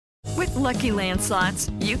With Lucky Land Slots,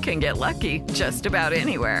 you can get lucky just about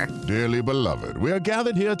anywhere. Dearly beloved, we are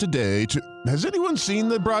gathered here today to... Has anyone seen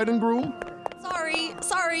the bride and groom?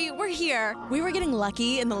 Sorry, we're here. We were getting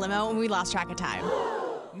lucky in the limo and we lost track of time.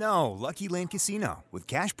 No, Lucky Land Casino, with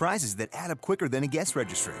cash prizes that add up quicker than a guest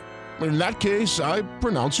registry. In that case, I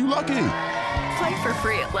pronounce you lucky. Play for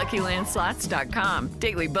free at LuckyLandSlots.com.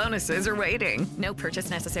 Daily bonuses are waiting. No purchase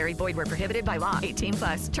necessary. Void where prohibited by law.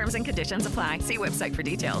 18+. Terms and conditions apply. See website for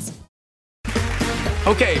details.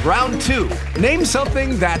 Okay, round two. Name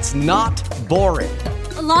something that's not boring.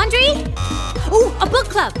 A laundry? Ooh, a book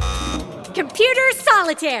club. Computer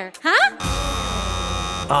solitaire, huh?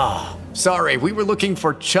 Ah, oh, sorry. We were looking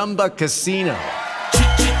for Chumba Casino.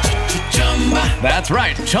 That's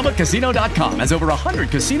right. ChumbaCasino.com has over 100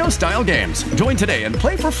 casino-style games. Join today and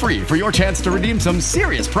play for free for your chance to redeem some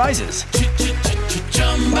serious prizes.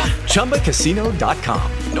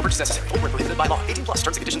 ChumbaCasino.com. No purchase necessary. Void where prohibited by law. 18+. Terms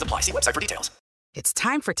and conditions apply. See website for details. It's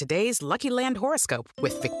time for today's Lucky Land horoscope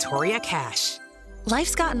with Victoria Cash.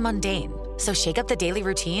 Life's gotten mundane, so shake up the daily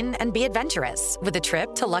routine and be adventurous with a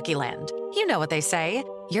trip to Lucky Land. You know what they say.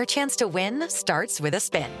 Your chance to win starts with a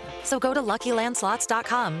spin. So go to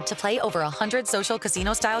LuckyLandSlots.com to play over 100 social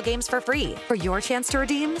casino-style games for free for your chance to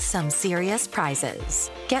redeem some serious prizes.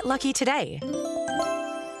 Get lucky today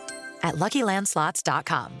at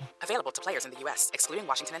LuckyLandSlots.com. Available to players in the U.S., excluding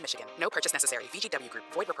Washington and Michigan. No purchase necessary. VGW Group.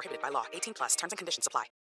 Void where prohibited by law. 18+. Terms and conditions apply.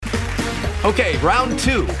 Okay, round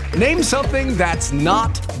two. Name something that's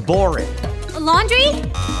not boring. A laundry?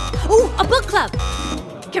 Ooh, a book club.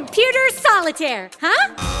 Computer solitaire,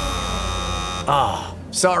 huh? Ah,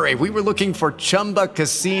 oh, sorry. We were looking for Chumba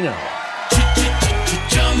Casino.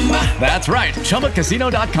 That's right.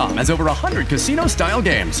 ChumbaCasino.com has over 100 casino-style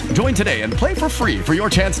games. Join today and play for free for your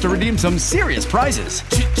chance to redeem some serious prizes.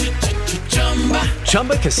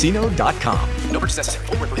 ChumbaCasino.com. No purchase necessary.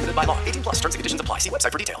 Void where prohibited by law. 18+. Terms and conditions apply. See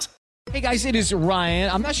website for details. Hey guys, it is Ryan.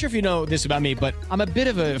 I'm not sure if you know this about me, but I'm a bit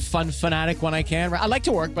of a fun fanatic when I can. I like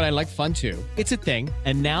to work, but I like fun too. It's a thing.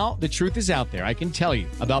 And now the truth is out there. I can tell you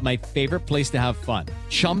about my favorite place to have fun.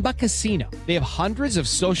 Chumba Casino. They have hundreds of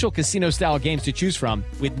social casino style games to choose from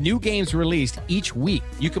with new games released each week.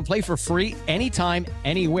 You can play for free anytime,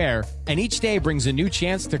 anywhere. And each day brings a new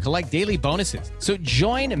chance to collect daily bonuses. So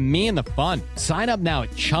join me in the fun. Sign up now at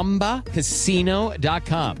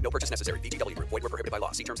ChumbaCasino.com. No purchase necessary. VGW Group. Void where prohibited by law.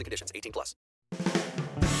 See terms and conditions. 18+.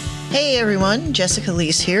 Hey everyone, Jessica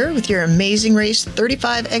Leese here with your Amazing Race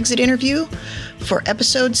 35 exit interview for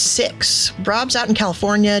episode 6. Rob's out in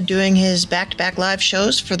California doing his back-to-back live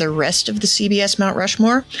shows for the rest of the CBS Mount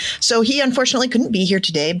Rushmore. So he unfortunately couldn't be here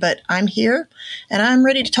today, but I'm here and I'm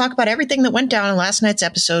ready to talk about everything that went down in last night's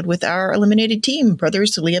episode with our eliminated team,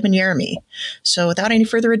 brothers Liam and Jeremy. So without any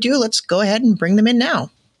further ado, let's go ahead and bring them in now.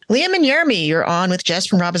 Liam and Jeremy, you're on with Jess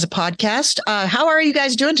from Rob as a Podcast. How are you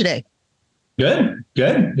guys doing today? Good.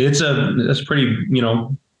 It's a pretty,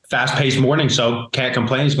 fast-paced morning, so can't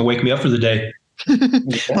complain. He's going to wake me up for the day.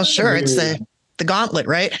 Well, sure. It's the gauntlet,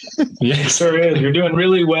 right? Yes. It sure is. You're doing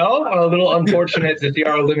really well. A little unfortunate to see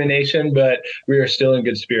our elimination, but we are still in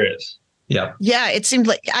good spirits. Yeah. Yeah, it seemed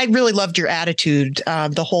like I really loved your attitude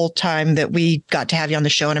the whole time that we got to have you on the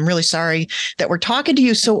show. And I'm really sorry that we're talking to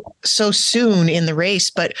you so soon in the race.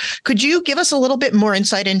 But could you give us a little bit more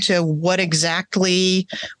insight into what exactly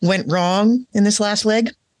went wrong in this last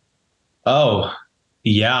leg? Oh,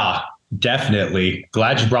 yeah, definitely.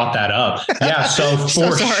 Glad you brought that up. Yeah, so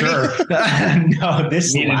for sure. No,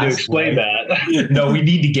 this needed to explain that. No, we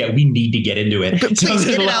need to get into it. But please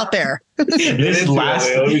get it out there. This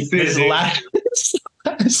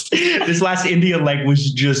last India leg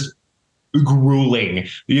was just grueling.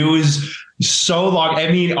 It was so long.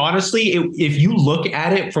 I mean, honestly, if you look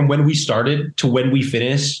at it from when we started to when we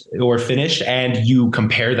finished, and you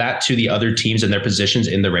compare that to the other teams and their positions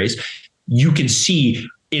in the race, you can see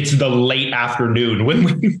it's the late afternoon when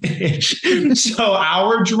we finish. So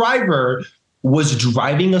our driver was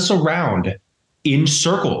driving us around in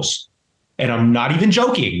circles. And I'm not even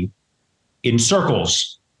joking. In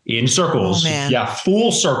circles. Oh, man. Yeah,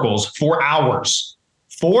 full circles for hours.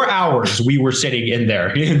 4 hours we were sitting in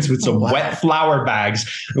there with some wet flour bags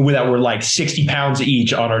that were like 60 pounds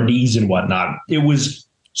each on our knees and whatnot. It was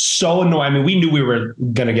so annoying. I mean, we knew we were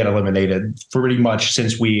going to get eliminated pretty much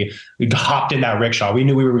since we hopped in that rickshaw. We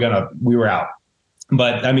knew we were out.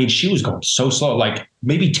 But I mean, she was going so slow, like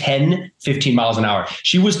maybe 10, 15 miles an hour.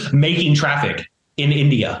 She was making traffic in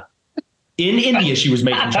India. In India, she was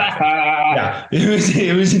making traffic. Yeah,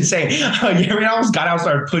 it was insane. Yeri almost got out and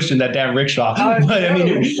started pushing that damn rickshaw. But I mean,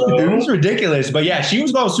 it was ridiculous. But yeah, she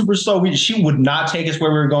was going super slow. She would not take us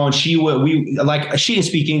where we were going. She didn't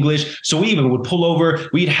speak English, so we even would pull over.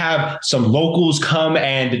 We'd have some locals come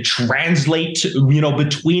and translate,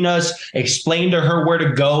 between us, explain to her where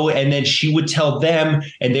to go, and then she would tell them,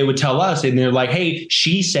 and they would tell us, and they're like, "Hey,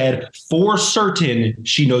 she said for certain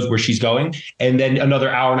she knows where she's going." And then another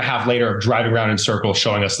hour and a half later of driving around in circles,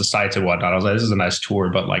 showing us the sights and whatnot. I was like, this is a nice tour,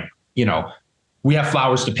 but we have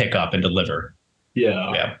flowers to pick up and deliver.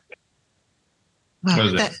 Yeah.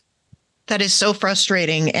 Wow, that is so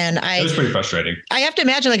frustrating. And it was pretty frustrating. I have to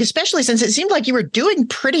imagine, especially since it seemed like you were doing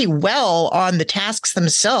pretty well on the tasks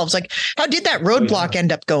themselves. How did that roadblock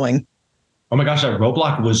end up going? Oh my gosh, that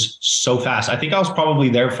roadblock was so fast. I think I was probably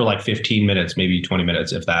there for 15 minutes, maybe 20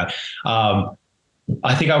 minutes, if that.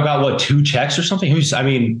 I think I got 2 checks or something.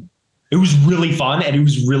 It was really fun and it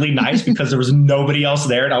was really nice because there was nobody else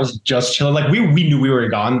there and I was just chilling. We knew we were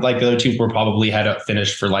gone. The other teams were probably had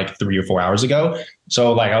finished for 3 or 4 hours ago.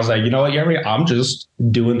 So I was like, you know what, Jeremy, I'm just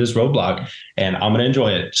doing this roadblock and I'm gonna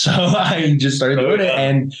enjoy it. So I just started doing it,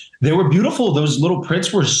 and they were beautiful. Those little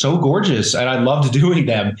prints were so gorgeous, and I loved doing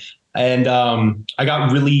them. And I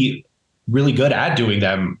got really, really good at doing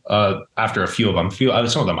them after a few of them.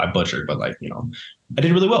 Some of them I butchered, but I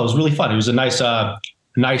did really well. It was really fun. It was a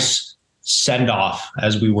nice send off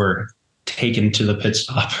as we were taken to the pit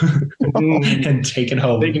stop and taken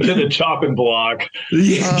home. Taken to the chopping block.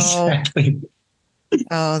 Yeah, exactly.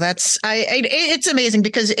 Oh, it's amazing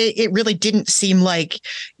because it really didn't seem like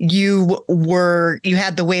you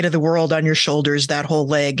had the weight of the world on your shoulders that whole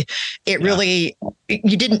leg. It really,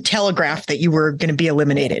 you didn't telegraph that you were going to be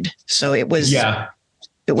eliminated. So it was,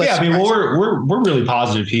 we're really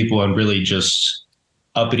positive people and really just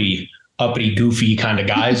uppity, goofy kind of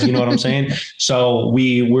guys. You know what I'm saying? So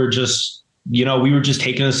we were just, we were just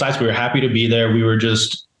taking the sights. We were happy to be there. We were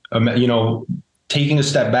just, taking a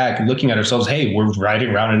step back and looking at ourselves. Hey, we're riding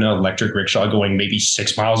around in an electric rickshaw going maybe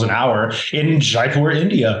 6 miles an hour in Jaipur,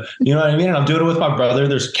 India. You know what I mean? And I'm doing it with my brother.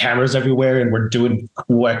 There's cameras everywhere and we're doing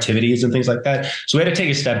cool activities and things like that. So we had to take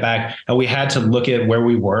a step back and we had to look at where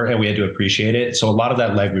we were and we had to appreciate it. So a lot of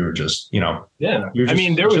that leg, we were just, there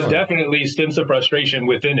was definitely stints of frustration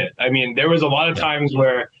within it. There was a lot of times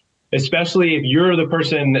where, especially if you're the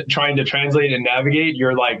person trying to translate and navigate,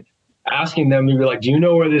 you're asking them, you're like, do you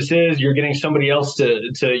know where this is? You're getting somebody else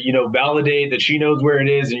to validate that she knows where it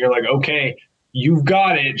is. And you're like, okay, you've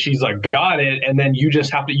got it. She's like, got it. And then you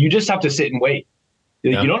just have to sit and wait.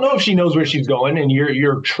 Yeah. You don't know if she knows where she's going, and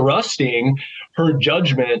you're trusting her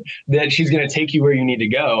judgment that she's going to take you where you need to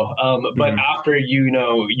go. But after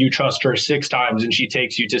you trust her 6 times and she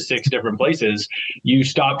takes you to 6 different places, you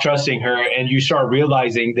stop trusting her and you start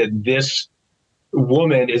realizing that this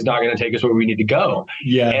woman is not going to take us where we need to go.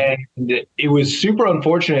 Yeah. And it was super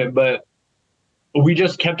unfortunate, but we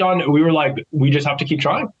just kept on. We were like, we just have to keep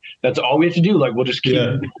trying. That's all we have to do. We'll just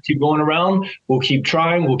keep going around. We'll keep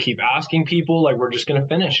trying. We'll keep asking people. We're just going to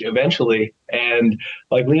finish eventually. And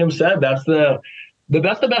like Liam said, that's the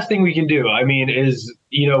best thing we can do. We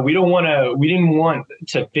didn't want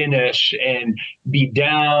to finish and be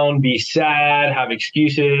down, be sad, have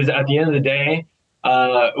excuses. At the end of the day,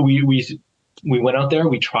 we went out there,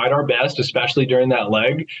 we tried our best, especially during that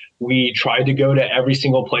leg. We tried to go to every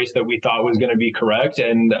single place that we thought was going to be correct,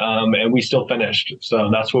 and we still finished.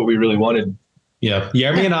 So that's what we really wanted. Yeah.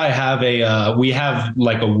 Jeremy and I have a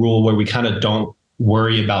rule where we kind of don't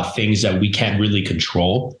worry about things that we can't really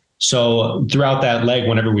control. So throughout that leg,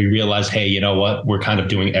 whenever we realize, hey, you know what, we're kind of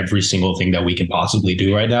doing every single thing that we can possibly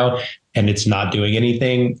do right now, and it's not doing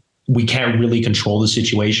anything, we can't really control the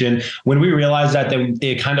situation. When we realized that, then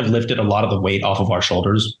it kind of lifted a lot of the weight off of our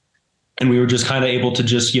shoulders. And we were just kind of able to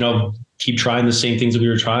just, keep trying the same things that we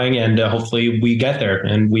were trying. And hopefully we get there.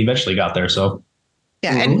 And we eventually got there. So.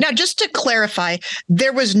 Yeah. And now just to clarify,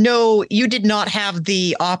 you did not have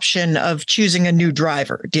the option of choosing a new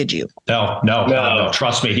driver, did you? No.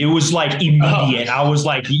 Trust me. It was immediate. I was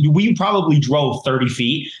like, we probably drove 30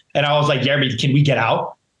 feet and I was like, Jeremy, can we get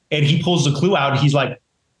out? And he pulls the clue out and he's like,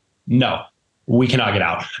 no, we cannot get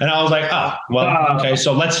out. And I was like, okay,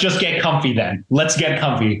 so let's just get comfy then. Let's get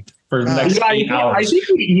comfy. for the next 8 hours. I think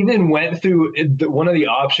we even went through one of the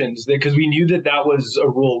options because we knew that was a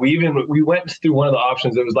rule. We went through one of the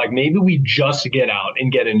options that was like, maybe we just get out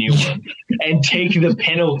and get a new one and take the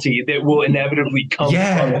penalty that will inevitably come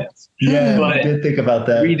from it. Yeah, but I did think about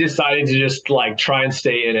that. We decided to just like try and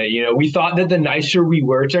stay in it. You know, we thought that the nicer we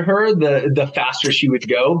were to her, the faster she would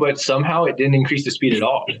go, but somehow it didn't increase the speed at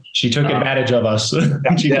all. She took advantage of us.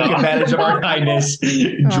 She took advantage of our kindness,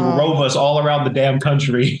 drove us all around the damn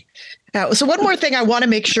country. So one more thing I want to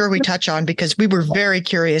make sure we touch on, because we were very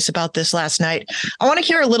curious about this last night. I want to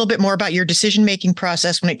hear a little bit more about your decision-making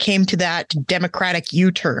process when it came to that Democratic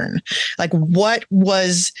U-turn. Like what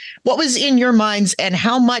was in your minds, and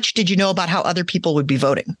how much did you know about how other people would be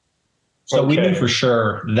voting? So we knew for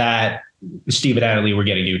sure that Steve and Annalee were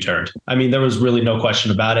getting U-turned. I mean, there was really no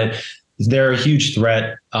question about it. They're a huge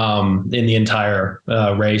threat in the entire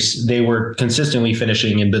race. They were consistently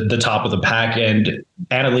finishing in the top of the pack, and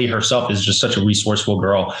Annalee herself is just such a resourceful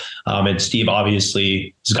girl. And Steve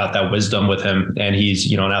obviously has got that wisdom with him, and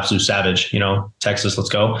he's, an absolute savage, Texas, let's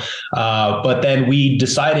go. But then we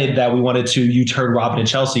decided that we wanted to U-turn Robin and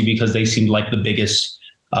Chelsea because they seemed like the biggest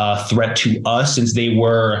threat to us, since they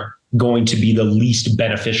were going to be the least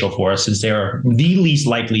beneficial for us, since they're the least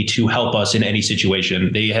likely to help us in any situation.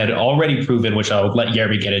 They had already proven, which I'll let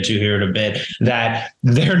Jeremy get into here in a bit, that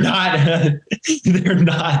they're not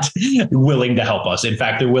willing to help us. In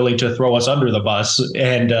fact, they're willing to throw us under the bus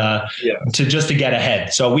and to get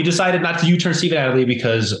ahead. So we decided not to U-turn Steve and Annalee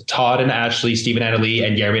because Todd and Ashley, Steve and Annalee,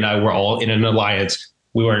 and Jeremy and I were all in an alliance.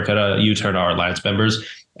 We weren't going to U-turn our alliance members.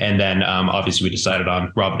 And then obviously we decided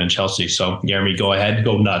on Robin and Chelsea. So Jeremy, go ahead,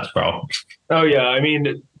 go nuts, bro. Oh yeah, I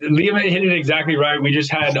mean, Liam hit it exactly right. We just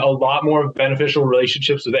had a lot more beneficial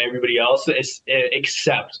relationships with everybody else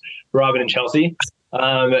except Robin and Chelsea.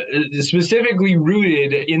 Specifically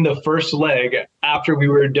rooted in the first leg after we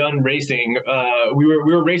were done racing. We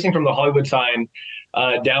were racing from the Hollywood sign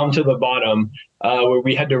down to the bottom where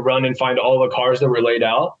we had to run and find all the cars that were laid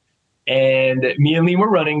out. And me and Liam were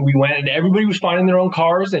running. We went and everybody was finding their own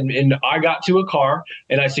cars. And I got to a car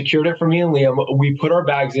and I secured it for me and Liam. We put our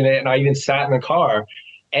bags in it and I even sat in the car.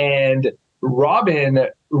 And Robin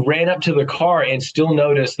ran up to the car and still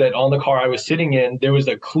noticed that on the car I was sitting in, there was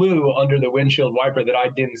a clue under the windshield wiper that I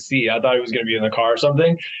didn't see. I thought it was going to be in the ar or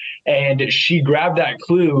something. And she grabbed that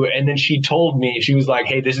clue and then she told me, she was like,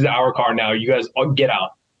 hey, this is our car now. You guys get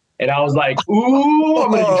out. And I was like, ooh,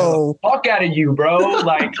 I'm going to get the fuck out of you, bro.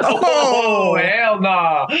 Like, oh, hell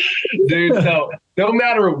nah. Dude, no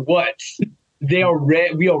matter what, we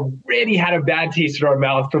already had a bad taste in our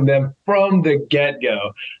mouth from them from the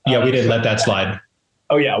get-go. Yeah, we didn't let that slide.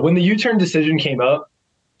 Oh, yeah. When the U-turn decision came up,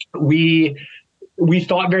 we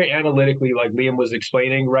thought very analytically, like Liam was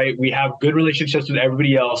explaining, right? We have good relationships with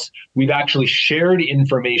everybody else. We've actually shared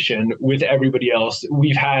information with everybody else.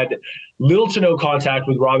 We've had little to no contact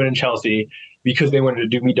with Robin and Chelsea because they wanted to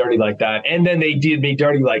do me dirty like that. And then they did me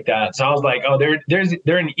dirty like that. So I was like, oh,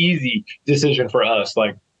 they're an easy decision for us.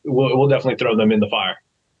 Like we'll definitely throw them in the fire.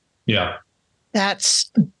 Yeah.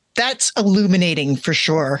 That's illuminating for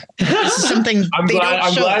sure. This is something I'm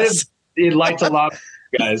glad it lights a lot of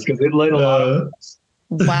guys because it lit a lot of us.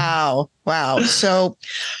 Wow. So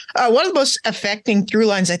one of the most affecting through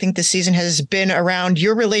lines, I think, this season has been around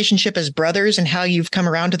your relationship as brothers and how you've come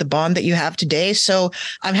around to the bond that you have today. So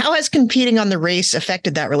how has competing on the race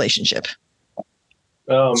affected that relationship?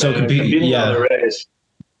 Oh, man. So competing on the race.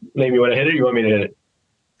 Maybe you want to hit it? You want me to hit it?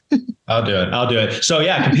 I'll do it. So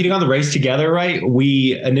yeah, competing on the race together, right?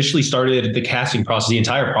 We initially started the casting process, the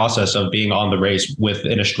entire process of being on the race with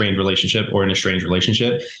an estranged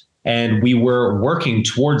relationship. And we were working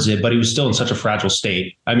towards it, but it was still in such a fragile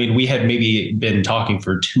state. I mean, we had maybe been talking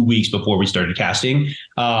for 2 weeks before we started casting.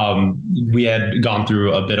 We had gone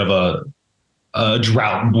through a bit of a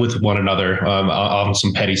drought with one another on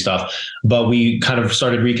some petty stuff, but we kind of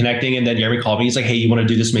started reconnecting. And then Jeremy called me. He's like, hey, you want to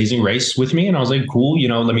do this amazing race with me? And I was like, cool,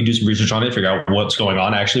 let me do some research on it, figure out what's going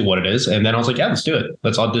on, actually what it is. And then I was like, yeah, let's do it.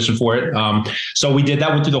 Let's audition for it. So we did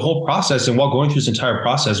that, went through the whole process. And while going through this entire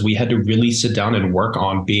process, we had to really sit down and work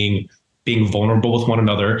on being vulnerable with one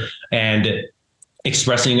another and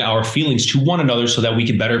expressing our feelings to one another so that we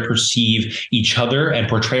can better perceive each other and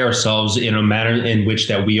portray ourselves in a manner in which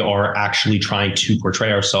that we are actually trying to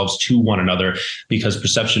portray ourselves to one another, because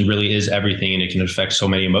perception really is everything and it can affect so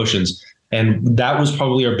many emotions. And that was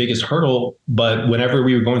probably our biggest hurdle. But whenever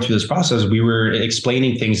we were going through this process, we were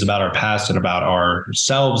explaining things about our past and about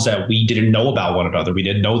ourselves that we didn't know about one another. We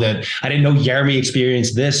didn't know that I didn't know Jeremy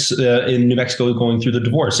experienced this in New Mexico going through the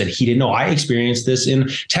divorce, and he didn't know I experienced this in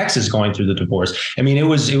Texas going through the divorce. I mean, it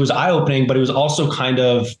was eye-opening, but it was also kind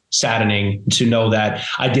of saddening to know that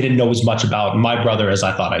I didn't know as much about my brother as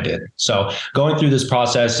I thought I did. So going through this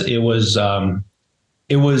process, it was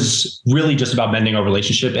really just about mending our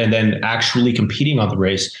relationship, and then actually competing on the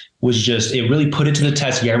race it really put it to the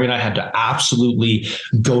test. Jeremy and I had to absolutely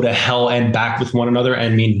go to hell and back with one another.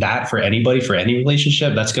 And I mean, that for anybody, for any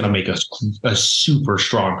relationship, that's going to make us a super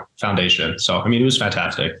strong foundation. So, I mean, it was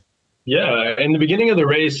fantastic. Yeah. In the beginning of the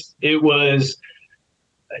race, it was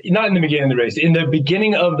not in the beginning of the race. In the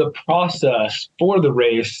beginning of the process for the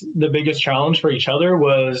race, the biggest challenge for each other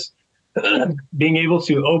was being able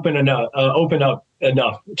to open up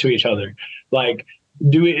enough to each other. Like,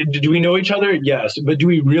 do we know each other? Yes. But do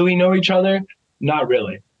we really know each other? Not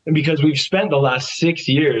really. Because we've spent the last 6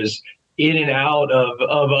 years in and out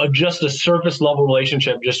of just a surface level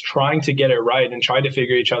relationship, just trying to get it right and try to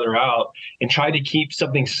figure each other out and try to keep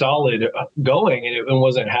something solid going, and it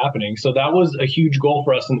wasn't happening. So that was a huge goal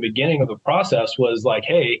for us in the beginning of the process, was like,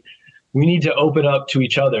 hey, we need to open up to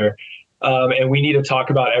each other. And we need to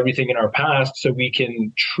talk about everything in our past so we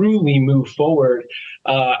can truly move forward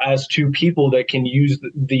as two people that can use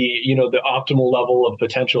the optimal level of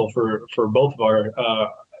potential for both of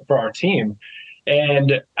our team.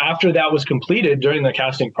 And after that was completed during the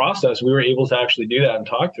casting process, we were able to actually do that and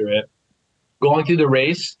talk through it. Going through the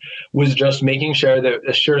race was just making sure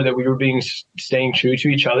that we were staying true to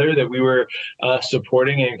each other, that we were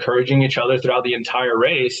supporting and encouraging each other throughout the entire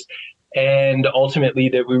race. And ultimately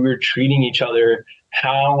that we were treating each other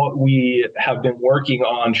how we have been working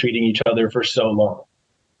on treating each other for so long.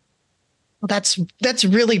 Well, that's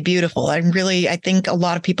really beautiful. I think a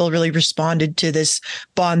lot of people really responded to this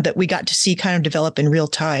bond that we got to see kind of develop in real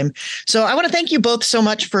time. So I want to thank you both so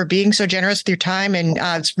much for being so generous with your time. And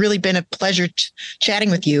it's really been a pleasure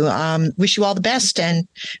chatting with you. Wish you all the best. And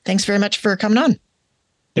thanks very much for coming on.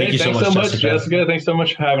 Thanks so much, Jessica. Thanks so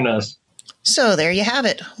much for having us. So there you have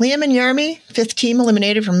it. Liam and Jeremy, 5th team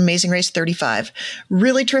eliminated from Amazing Race 35.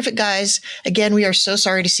 Really terrific guys. Again, we are so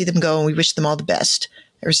sorry to see them go, and we wish them all the best.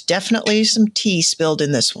 There's definitely some tea spilled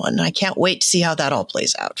in this one. I can't wait to see how that all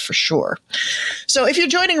plays out, for sure. So if you're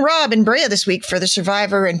joining Rob and Brea this week for the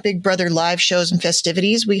Survivor and Big Brother live shows and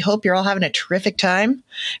festivities, we hope you're all having a terrific time.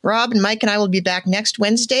 Rob and Mike and I will be back next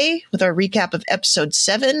Wednesday with our recap of episode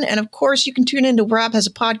 7. And of course, you can tune in to Rob Has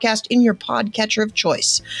a Podcast in your podcatcher of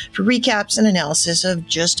choice for recaps and analysis of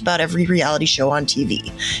just about every reality show on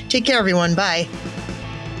TV. Take care, everyone. Bye.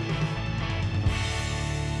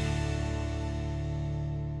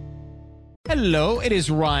 Hello, it is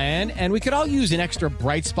Ryan, and we could all use an extra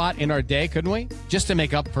bright spot in our day, couldn't we? Just to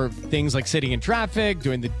make up for things like sitting in traffic,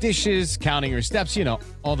 doing the dishes, counting your steps,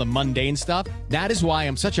 all the mundane stuff. That is why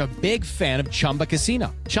I'm such a big fan of Chumba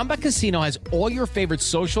Casino. Chumba Casino has all your favorite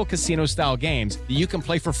social casino-style games that you can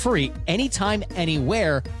play for free anytime,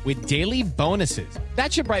 anywhere with daily bonuses.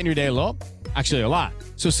 That should brighten your day a little. Actually, a lot.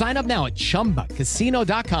 So sign up now at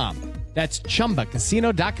ChumbaCasino.com. That's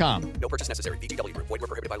ChumbaCasino.com. No purchase necessary. VGW Group. Void where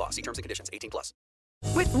prohibited by law. See terms and conditions. 18+.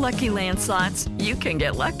 With Lucky Land Slots, you can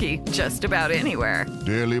get lucky just about anywhere.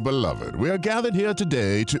 Dearly beloved, we are gathered here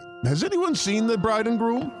today to... Has anyone seen the bride and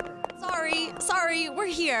groom? Sorry, we're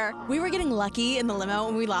here. We were getting lucky in the limo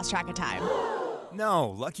and we lost track of time. No,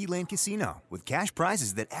 Lucky Land Casino, with cash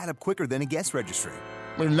prizes that add up quicker than a guest registry.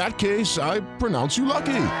 In that case, I pronounce you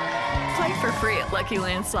lucky. Play for free at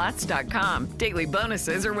LuckyLandSlots.com. Daily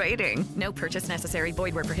bonuses are waiting. No purchase necessary.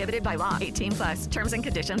 Void where prohibited by law. 18+. Terms and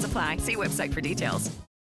conditions apply. See website for details.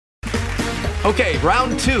 Okay,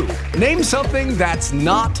 round 2. Name something that's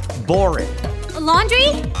not boring. A laundry?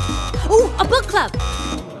 Ooh, a book club.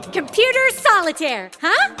 Computer solitaire,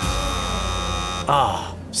 huh?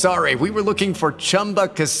 Ah, sorry. We were looking for Chumba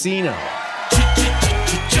Casino.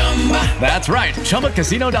 That's right.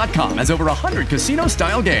 ChumbaCasino.com has over 100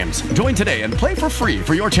 casino-style games. Join today and play for free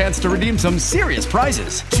for your chance to redeem some serious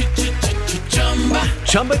prizes.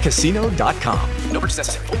 ChumbaCasino.com. No purchase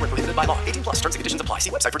necessary. Void where prohibited by law. 18+. Terms and conditions apply.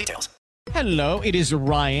 See website for details. Hello, it is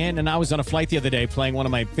Ryan, and I was on a flight the other day playing one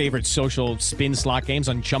of my favorite social spin slot games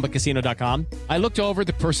on ChumbaCasino.com. I looked over at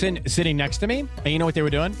the person sitting next to me, and you know what they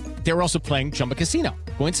were doing? They were also playing Chumba Casino.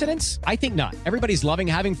 Coincidence? I think not. Everybody's loving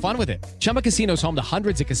having fun with it. Chumba Casino is home to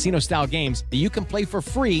hundreds of casino-style games that you can play for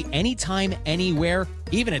free anytime, anywhere,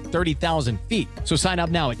 even at 30,000 feet. So sign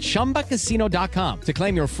up now at ChumbaCasino.com to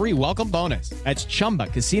claim your free welcome bonus. That's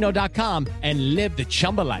ChumbaCasino.com and live the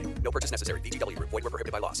Chumba life. No purchase necessary. VGW. Void where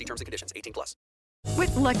prohibited by law. See terms and conditions. 18+.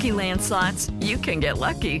 With Lucky Land Slots, you can get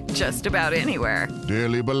lucky just about anywhere.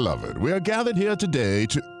 Dearly beloved, we are gathered here today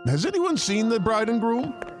to... Has anyone seen the bride and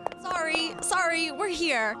groom? Sorry, we're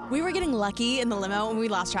here. We were getting lucky in the limo and we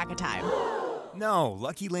lost track of time. No,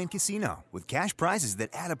 Lucky Land Casino, with cash prizes that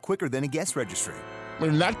add up quicker than a guest registry.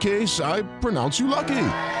 In that case, I pronounce you lucky.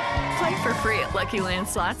 Play for free at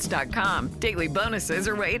LuckyLandSlots.com. Daily bonuses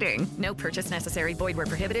are waiting. No purchase necessary. Void where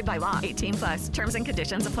prohibited by law. 18+. Terms and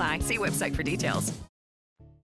conditions apply. See website for details.